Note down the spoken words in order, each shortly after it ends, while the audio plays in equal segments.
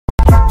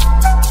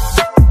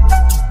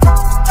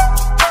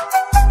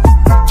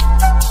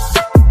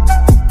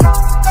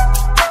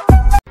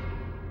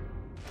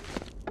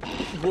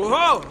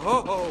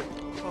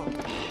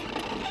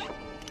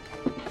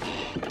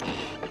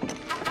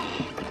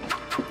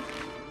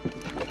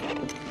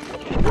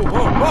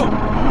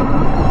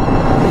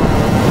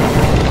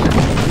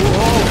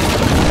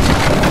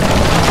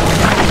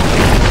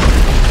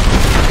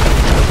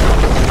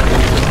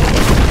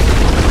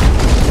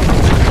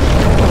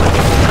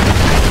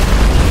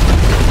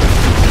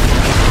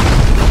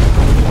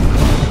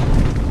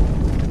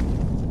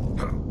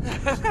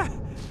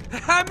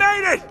I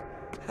made it!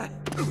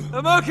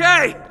 I'm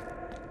okay!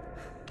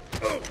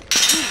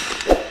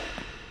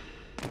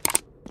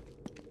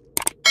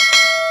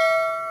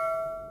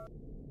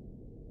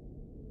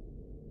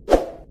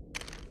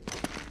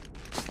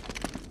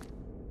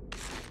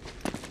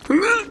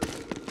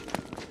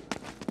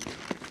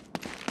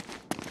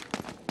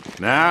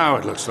 Now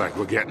it looks like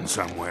we're getting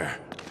somewhere.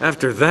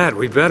 After that,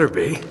 we better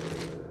be.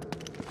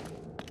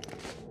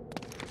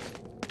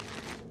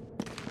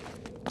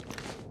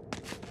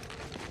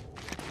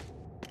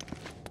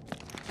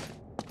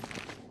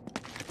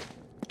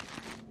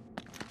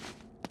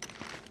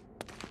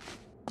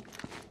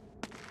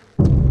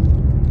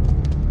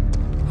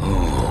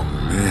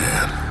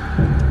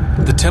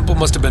 The temple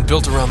must have been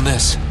built around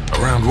this.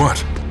 Around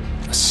what?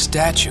 A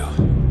statue.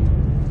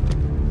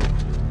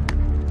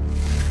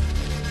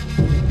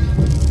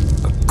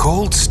 A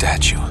gold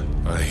statue.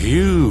 A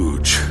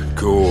huge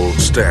gold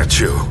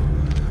statue.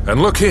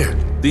 And look here,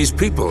 these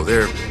people,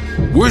 they're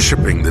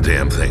worshipping the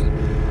damn thing.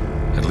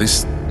 At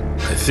least,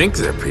 I think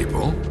they're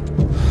people.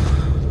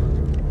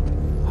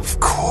 Of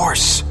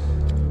course.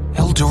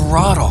 El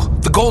Dorado,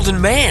 the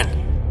Golden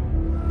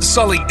Man.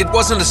 Sully, it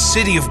wasn't a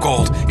city of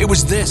gold. It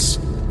was this.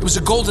 It was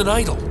a golden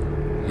idol.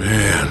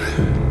 Man,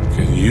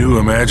 can you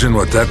imagine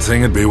what that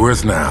thing would be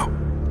worth now?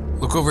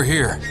 Look over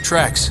here.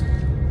 Tracks.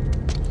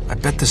 I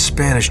bet the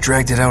Spanish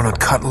dragged it out on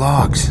cut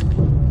logs.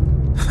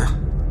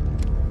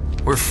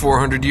 We're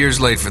 400 years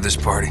late for this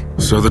party.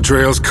 So the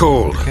trail's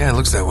cold. Yeah, it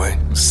looks that way.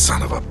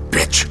 Son of a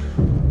bitch.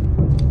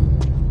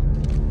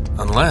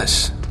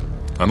 Unless...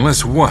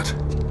 Unless what?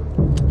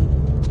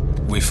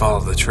 we follow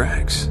the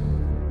tracks.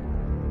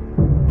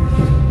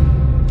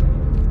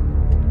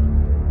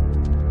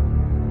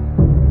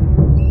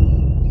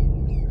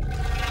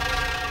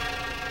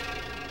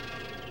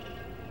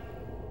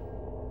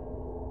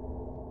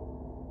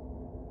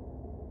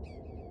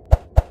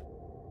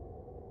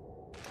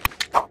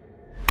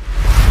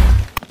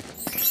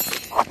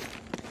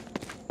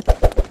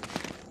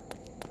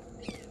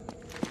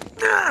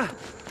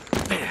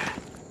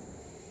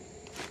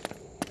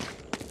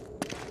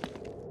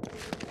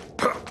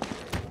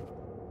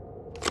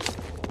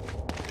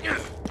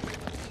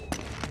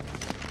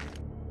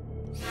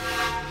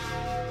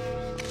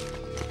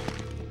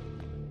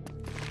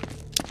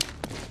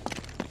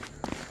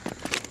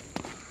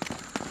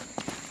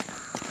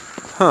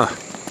 Huh.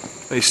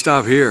 They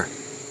stop here.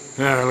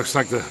 Yeah, it looks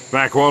like the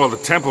back wall of the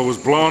temple was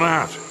blown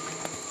out.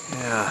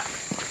 Yeah.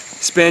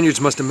 Spaniards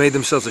must have made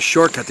themselves a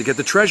shortcut to get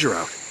the treasure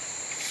out.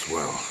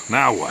 Swell.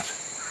 Now what?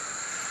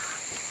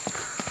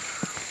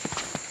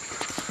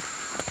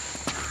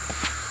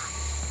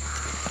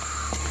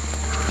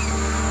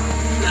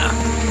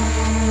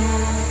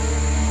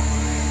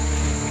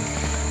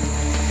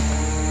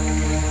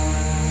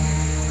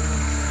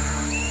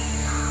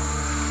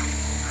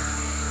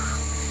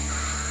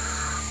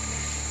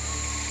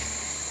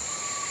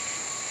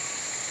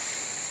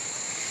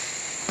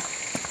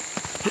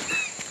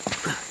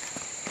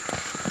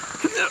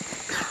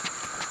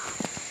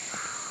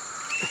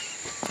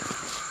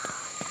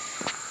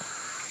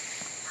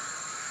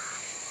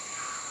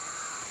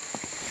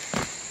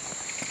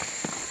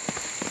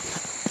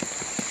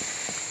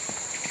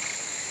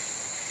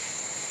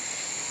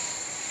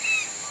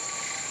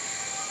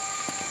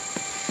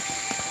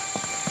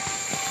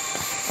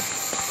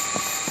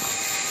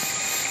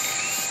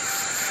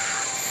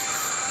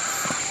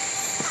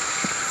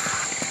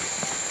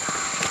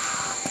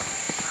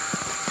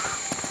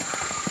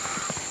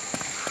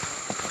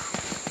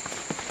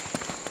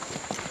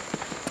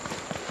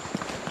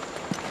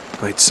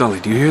 Wait, Sully,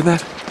 do you hear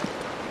that?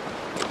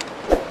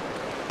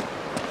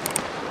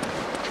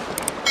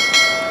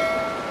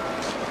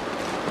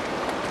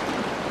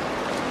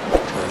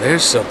 Now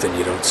there's something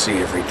you don't see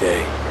every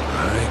day.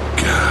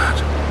 My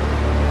God.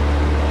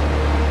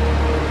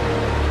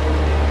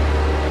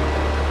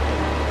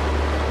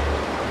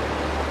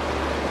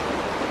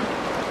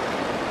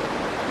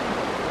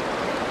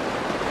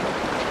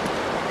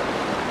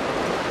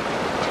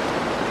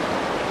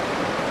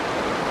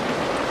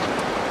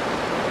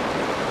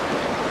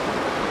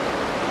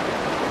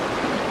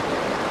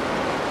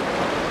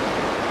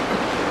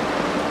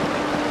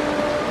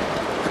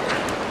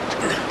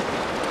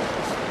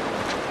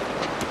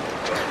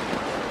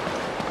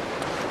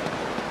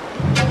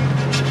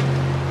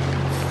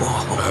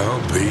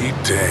 Be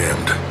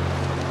damned.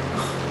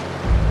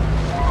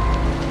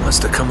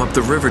 Must have come up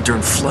the river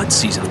during flood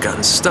season and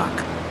gotten stuck.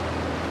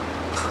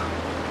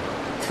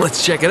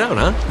 Let's check it out,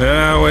 huh?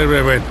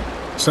 Wait.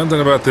 Something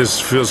about this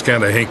feels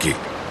kind of hinky.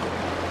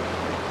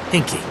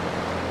 Hinky.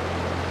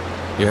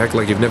 You act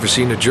like you've never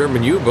seen a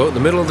German U-boat in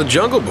the middle of the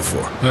jungle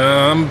before.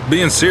 I'm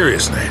being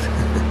serious, Nate.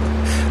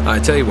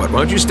 I tell you what, why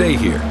don't you stay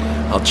here?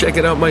 I'll check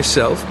it out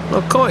myself.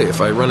 I'll call you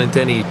if I run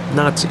into any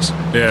Nazis.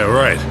 Yeah,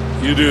 right.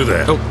 You do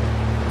that. Oh,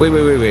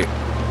 wait.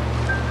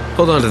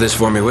 Hold on to this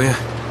for me, will you?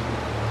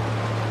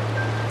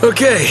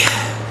 Okay.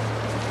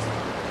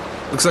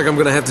 Looks like I'm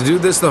gonna have to do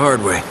this the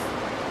hard way.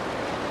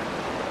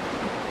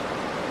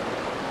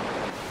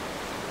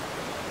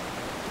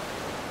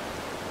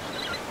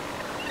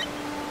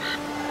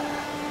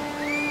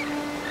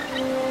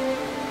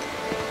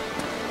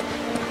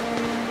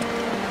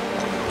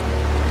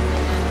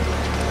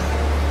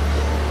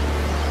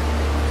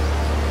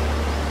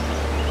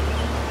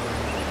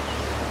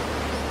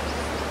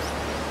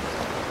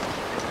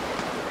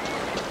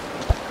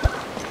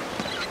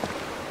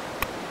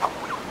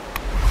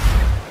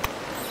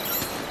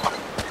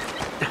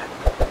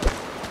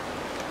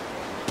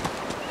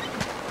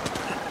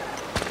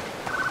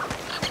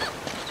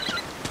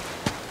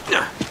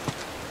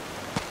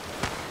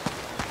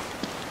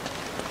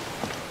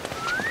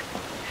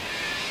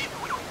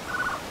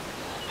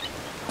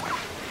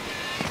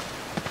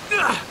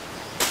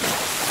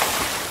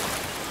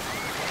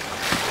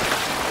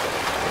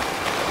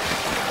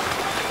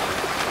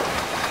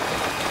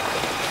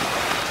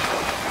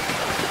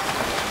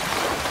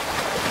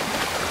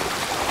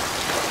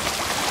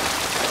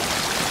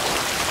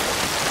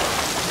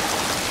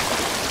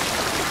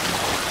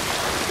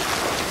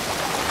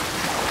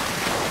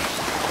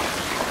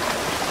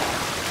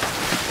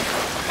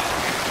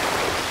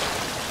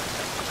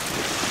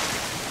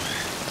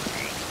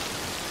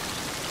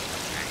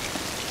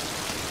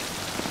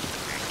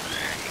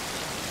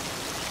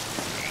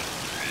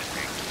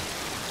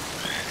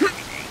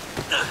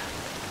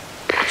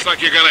 Looks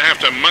like you're gonna have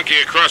to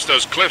monkey across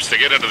those cliffs to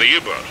get into the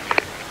U-boat.